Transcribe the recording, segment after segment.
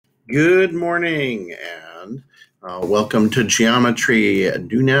Good morning and welcome to Geometry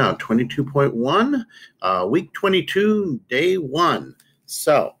Do Now 22.1, week 22, day 1.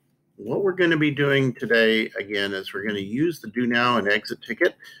 So what we're going to be doing today, again, is we're going to use the Do Now and Exit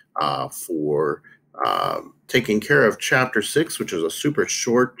ticket for taking care of Chapter 6, which is a super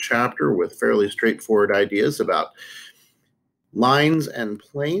short chapter with fairly straightforward ideas about lines and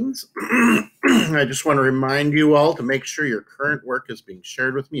planes. I just want to remind you all to make sure your current work is being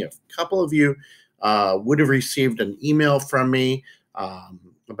shared with me. A couple of you would have received an email from me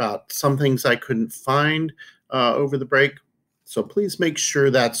about some things I couldn't find over the break. So please make sure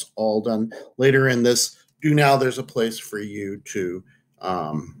that's all done. Later in this Do Now, there's a place for you to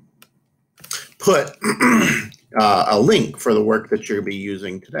put a link for the work that you'll be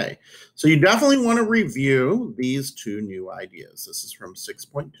using today. So you definitely want to review these two new ideas. This is from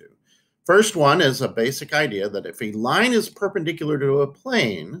 6.2. First one is a basic idea that if a line is perpendicular to a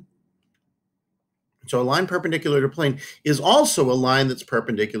plane, so a line perpendicular to a plane is also a line that's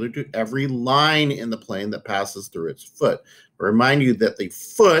perpendicular to every line in the plane that passes through its foot. I remind you that the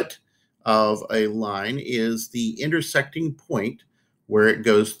foot of a line is the intersecting point where it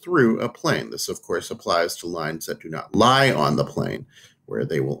goes through a plane. This, of course, applies to lines that do not lie on the plane, where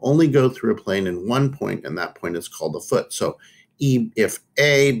they will only go through a plane in one point, and that point is called the foot. So if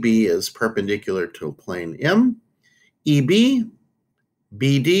AB is perpendicular to a plane M, EB,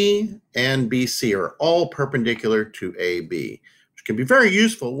 BD, and BC are all perpendicular to AB, which can be very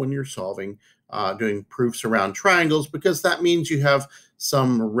useful when you're solving, doing proofs around triangles, because that means you have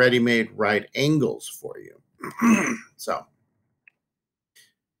some ready-made right angles for you.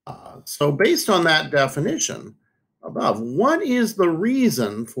 So based on that definition above, what is the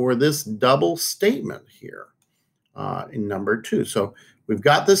reason for this double statement here in number 2? So we've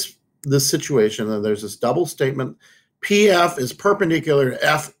got this situation, and there's this double statement. PF is perpendicular to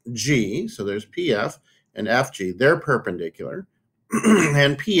FG, so there's PF and FG, they're perpendicular,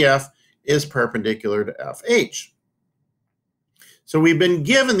 and PF is perpendicular to FH. So we've been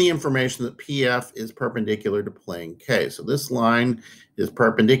given the information that PF is perpendicular to plane K. So this line is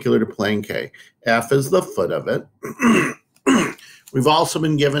perpendicular to plane K. F is the foot of it. We've also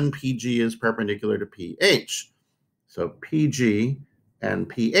been given PG is perpendicular to PH. So PG and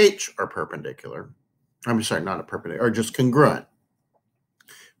PH are perpendicular. I'm sorry, not a perpendicular, or just congruent.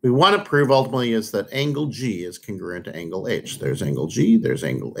 We want to prove ultimately is that angle G is congruent to angle H. There's angle G, there's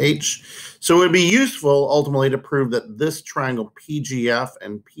angle H. So it would be useful ultimately to prove that this triangle PGF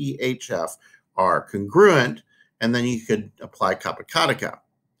and PHF are congruent, and then you could apply Kappa-Kadaka.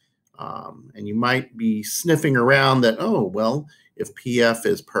 And you might be sniffing around that, oh, well, if PF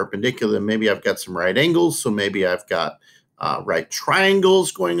is perpendicular, then maybe I've got some right angles, so maybe I've got right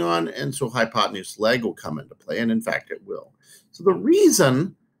triangles going on, and so hypotenuse leg will come into play, and in fact it will. So the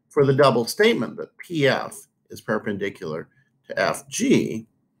reason for the double statement that PF is perpendicular to FG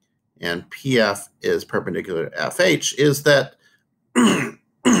and PF is perpendicular to FH is that since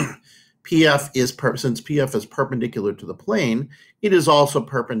PF is perpendicular to the plane, it is also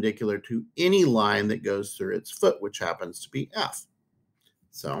perpendicular to any line that goes through its foot, which happens to be F.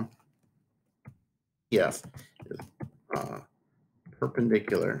 So PF is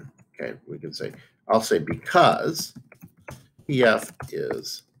perpendicular. Okay, we can say, I'll say because PF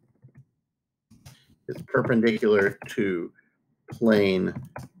is perpendicular to plane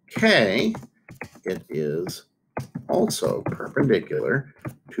K, it is also perpendicular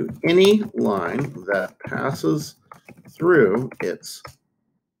to any line that passes through its,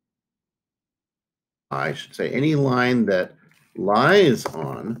 I should say, any line that lies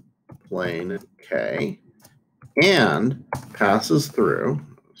on plane K and passes through,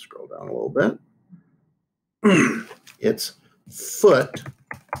 scroll down a little bit, its foot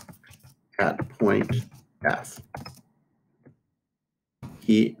at point F.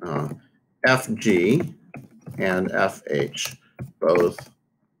 FG and FH both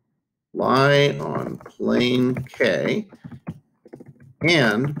lie on plane K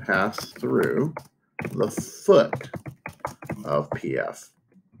and pass through the foot of PF.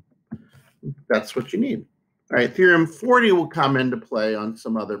 That's what you need. All right, theorem 40 will come into play on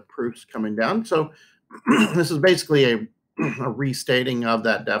some other proofs coming down. So this is basically a restating of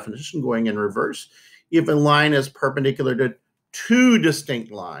that definition going in reverse. If a line is perpendicular to two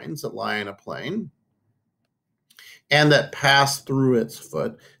distinct lines that lie in a plane and that pass through its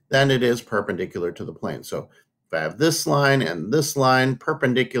foot, then it is perpendicular to the plane. So if I have this line and this line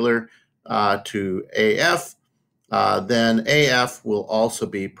perpendicular to AF, then AF will also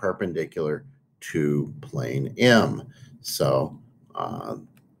be perpendicular to plane M. So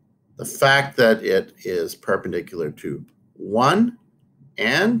the fact that it is perpendicular to one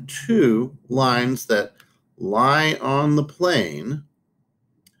and two lines that lie on the plane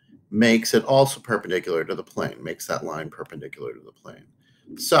makes it also perpendicular to the plane, makes that line perpendicular to the plane.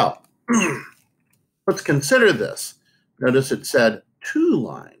 So let's consider this. Notice it said two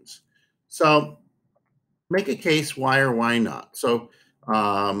lines. So make a case why or why not. So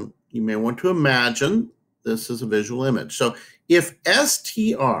you may want to imagine this is a visual image. So if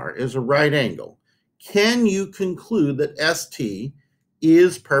STR is a right angle, can you conclude that ST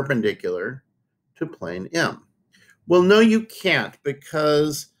is perpendicular to plane M? Well, no, you can't,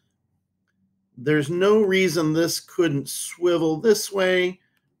 because there's no reason this couldn't swivel this way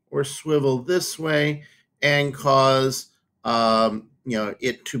or swivel this way and cause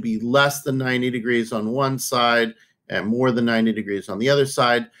it to be less than 90 degrees on one side and more than 90 degrees on the other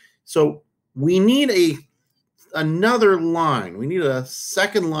side. So we need another line. We need a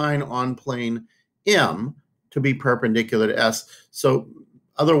second line on plane M to be perpendicular to S. So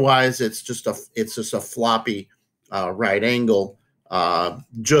otherwise, it's just a floppy right angle,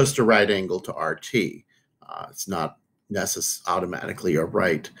 just a right angle to RT. It's not automatically a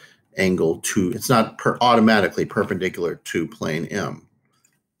right angle to. It's not automatically perpendicular to plane M.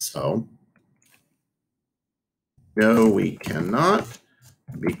 So no, we cannot,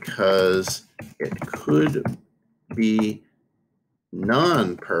 because it could be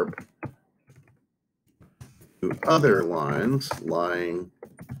non-perp to other lines lying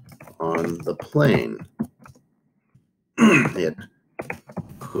on the plane. It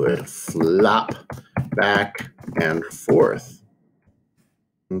could flop back and forth.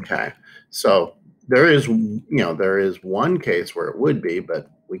 Okay, so there is one case where it would be, but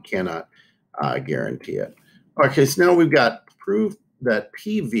we cannot guarantee it. Okay, so now we've got proof that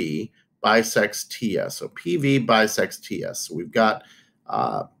PV bisects TS. So PV bisects TS. So we've got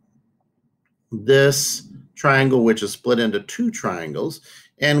this triangle, which is split into two triangles,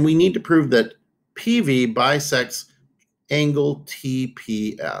 and we need to prove that PV bisects angle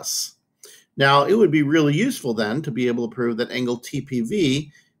TPS. Now, it would be really useful then to be able to prove that angle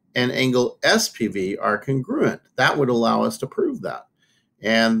TPV and angle SPV are congruent. That would allow us to prove that.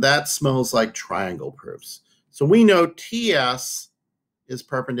 And that smells like triangle proofs. So we know TS is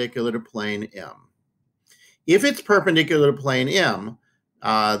perpendicular to plane M. If it's perpendicular to plane M,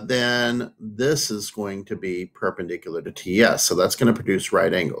 then this is going to be perpendicular to TS. So that's going to produce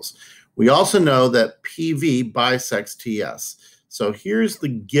right angles. We also know that PV bisects TS. So here's the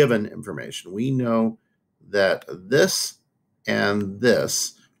given information. We know that this and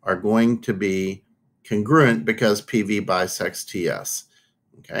this are going to be congruent because PV bisects TS.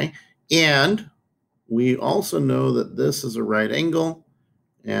 Okay, and we also know that this is a right angle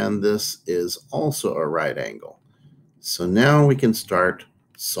and this is also a right angle. So now we can start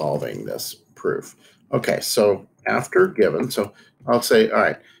solving this proof. Okay, so after given, so I'll say, all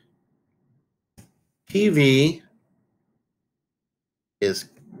right, PV is,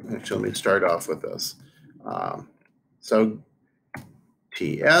 actually, let me start off with this. So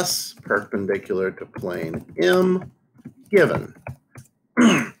TS perpendicular to plane M given.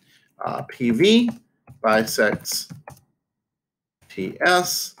 PV bisects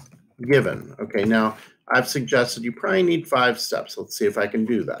TS given. Okay, now I've suggested you probably need 5 steps. Let's see if I can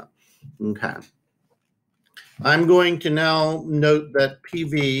do that. Okay. I'm going to now note that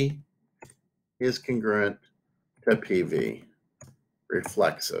PV is congruent to PV,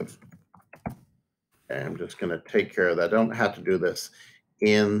 reflexive. Okay, I'm just going to take care of that. I don't have to do this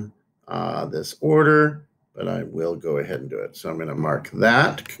in this order, but I will go ahead and do it. So I'm going to mark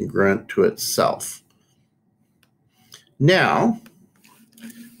that congruent to itself. Now,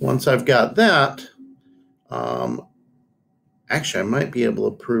 once I've got that, actually, I might be able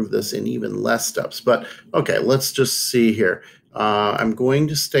to prove this in even less steps. But okay, let's just see here. I'm going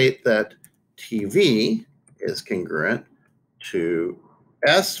to state that TV is congruent to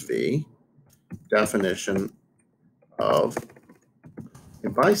SV, definition of a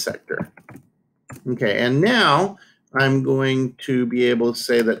bisector. Okay, and now I'm going to be able to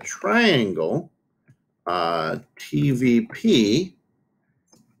say that triangle TVP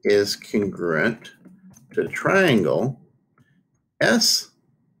is congruent to triangle SVP,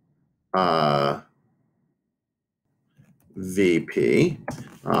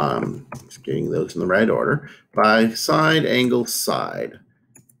 just getting those in the right order, by side angle side.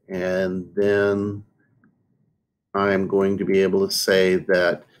 And then I'm going to be able to say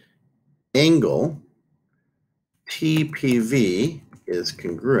that angle TPV is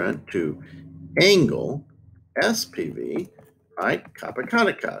congruent to angle SPV, right? Kappa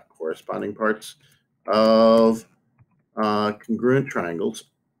kata ka, corresponding parts of congruent triangles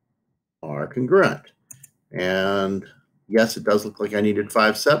are congruent. And Yes, it does look like I needed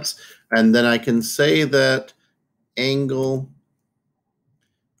 5 steps. And then I can say that angle,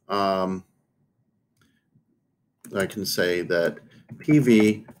 I can say that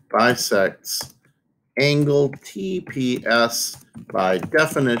PV bisects angle TPS by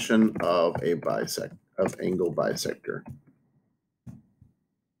definition of a angle bisector.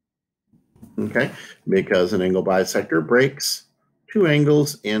 Okay, because an angle bisector breaks two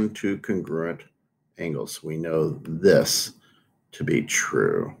angles into congruent angles. We know this to be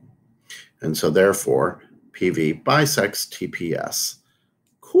true. And so therefore, PV bisects TPS.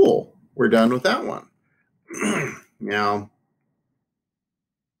 Cool, we're done with that one. Now,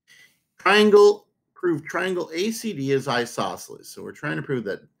 prove triangle ACD is isosceles. So we're trying to prove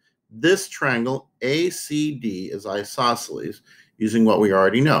that this triangle ACD is isosceles using what we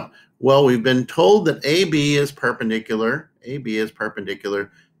already know. Well, we've been told that AB is perpendicular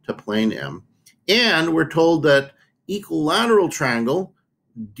to plane M. And we're told that equilateral triangle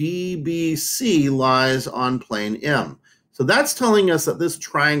DBC lies on plane M. So that's telling us that this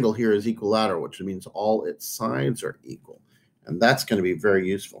triangle here is equilateral, which means all its sides are equal. And that's going to be very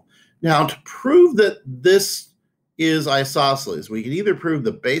useful. Now, to prove that this is isosceles, we can either prove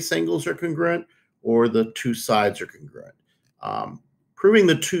the base angles are congruent or the two sides are congruent. Proving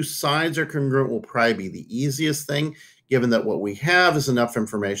the two sides are congruent will probably be the easiest thing, given that what we have is enough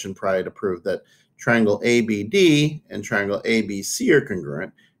information probably to prove that triangle ABD and triangle ABC are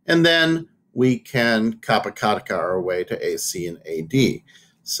congruent, and then we can kappa-kappa our way to AC and AD.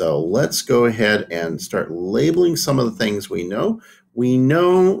 So let's go ahead and start labeling some of the things we know. We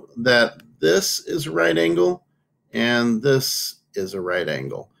know that this is a right angle and this is a right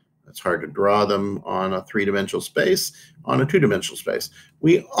angle. It's hard to draw them on a three-dimensional space, on a two-dimensional space.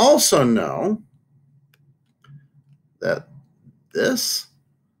 We also know that this,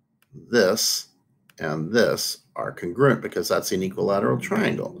 and this are congruent because that's an equilateral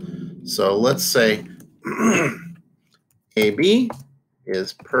triangle. So let's say AB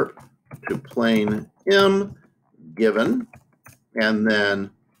is perp to plane M given, and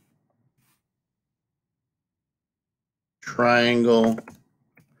then triangle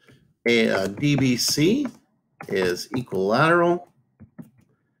DBC is equilateral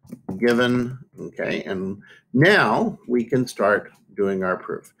given, okay, and now we can start doing our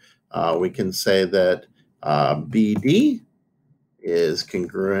proof. We can say that BD is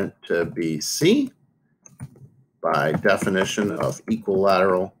congruent to BC by definition of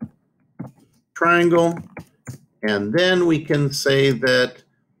equilateral triangle, and then we can say that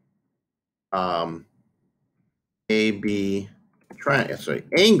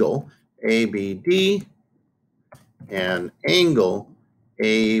angle ABD and angle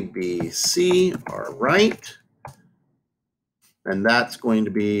ABC are right, and that's going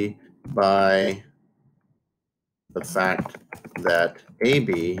to be by the fact that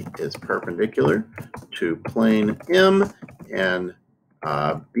AB is perpendicular to plane M, and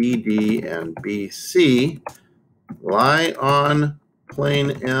BD and BC lie on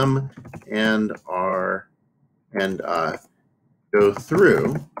plane M and go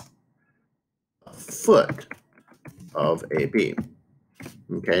through a foot of AB.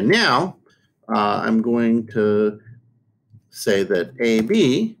 Okay, now I'm going to say that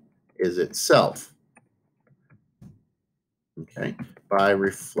AB is itself, okay, by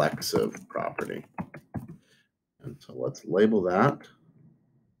reflexive property. And so let's label that.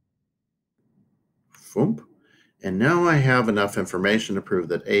 Foomp. And now I have enough information to prove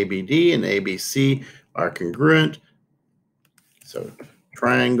that ABD and ABC are congruent. So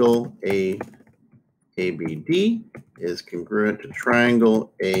triangle ABD is congruent to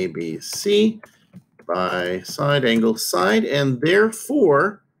triangle ABC by side angle side, and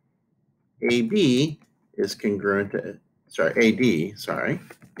therefore AB is congruent to, AD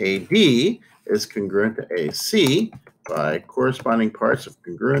is congruent to AC by corresponding parts of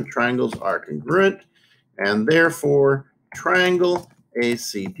congruent triangles are congruent, and therefore triangle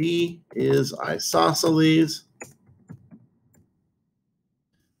ACD is isosceles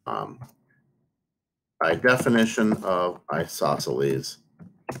by definition of isosceles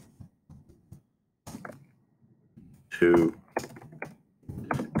to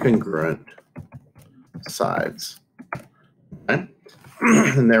congruent sides. Okay?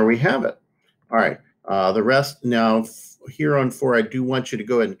 And there we have it. All right. The rest now here on 4, I do want you to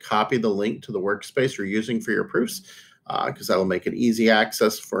go ahead and copy the link to the workspace you're using for your proofs, because that will make it easy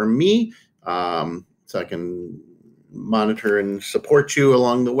access for me, so I can monitor and support you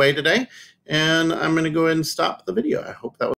along the way today. And I'm going to go ahead and stop the video. I hope that was